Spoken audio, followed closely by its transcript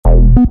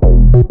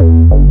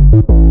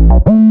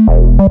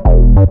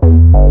I'm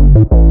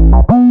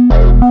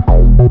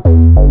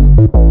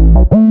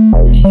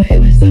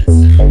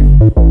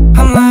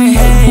like,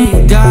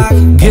 hey, doc,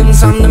 getting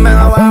something to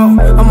mellow out.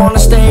 I'm on the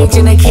stage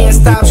and they can't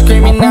stop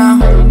screaming now.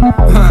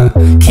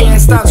 Can't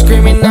stop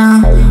screaming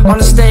now. On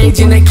the stage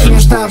and they can't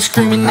stop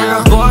screaming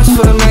now. Bars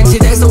for the maxi,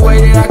 that's the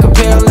way that I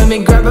compare. Let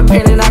me grab a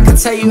pen and I can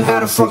tell you how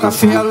the fuck I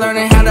feel.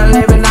 Learning how to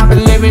live and I've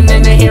been living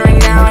in the here and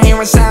now.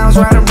 Hearing sounds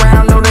right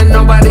around, know that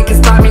nobody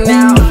can stop me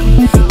now.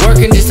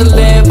 Working just to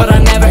live, but I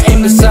never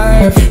aim to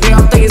serve. They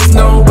don't think it's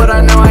new, but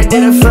I know I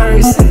did it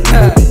first.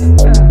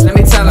 Let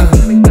me tell 'em.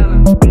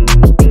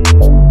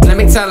 Let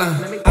me tell 'em.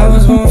 I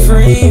was born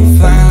free,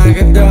 flying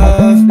like a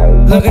dove,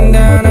 looking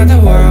down at the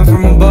world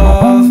from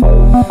above.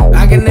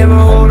 I can never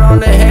hold on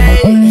to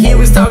hate. He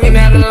was talking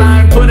out of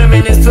line, put him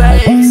in his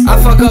place. I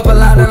fuck up a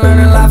lot and learn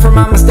a lot from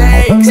my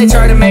mistakes. They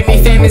try to make me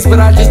famous, but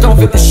I just don't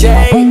fit the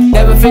shape.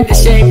 Never fit the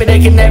shape, but they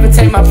can never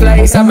take my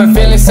place. I've been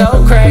feeling so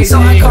crazy, so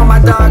I call my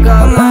dog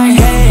up. I'm like,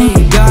 hey,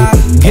 dog,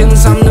 getting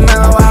something to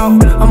mellow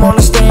out. I'm on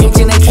the stage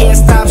and they can't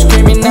stop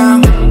screaming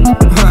now.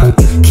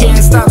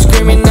 Can't stop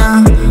screaming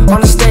now. On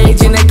the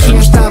stage and they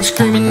can't stop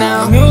screaming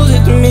now.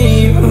 Music to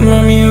me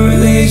remind me of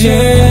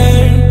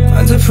religion.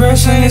 My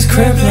depression is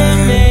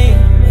crippling me.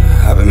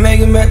 I've been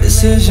making bad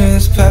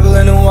decisions, pebble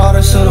in the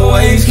water so the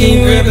waves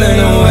keep rippling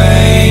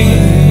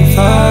away.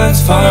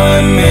 Thoughts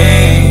following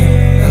me,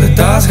 and the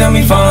thoughts got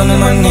me falling to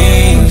my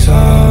knees.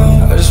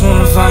 Oh, I just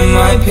wanna find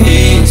my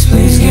peace.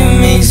 Please give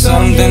me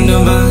something to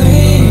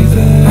believe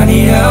in. I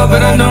need help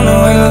but I don't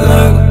know where to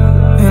look,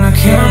 and I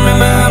can't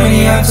remember how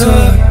many I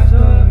took,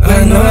 but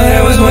I know that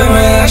it was way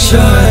where I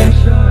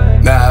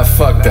should. Nah,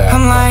 fuck that.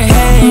 I'm like,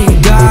 hey,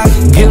 doc,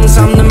 getting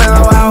something to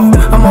mellow out.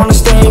 I'm on the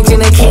stage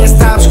and they can't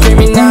stop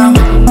screaming now.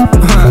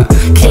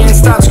 Can't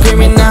stop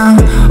screaming now.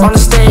 On the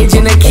stage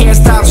and they can't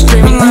stop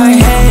screaming. I'm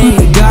like,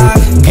 hey, doc,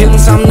 getting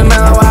something to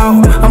mellow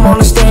out. I'm on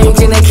the stage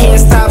and they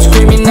can't stop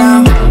screaming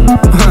now.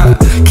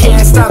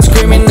 Can't stop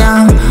screaming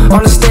now.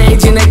 On the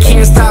stage and they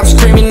can't stop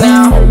screaming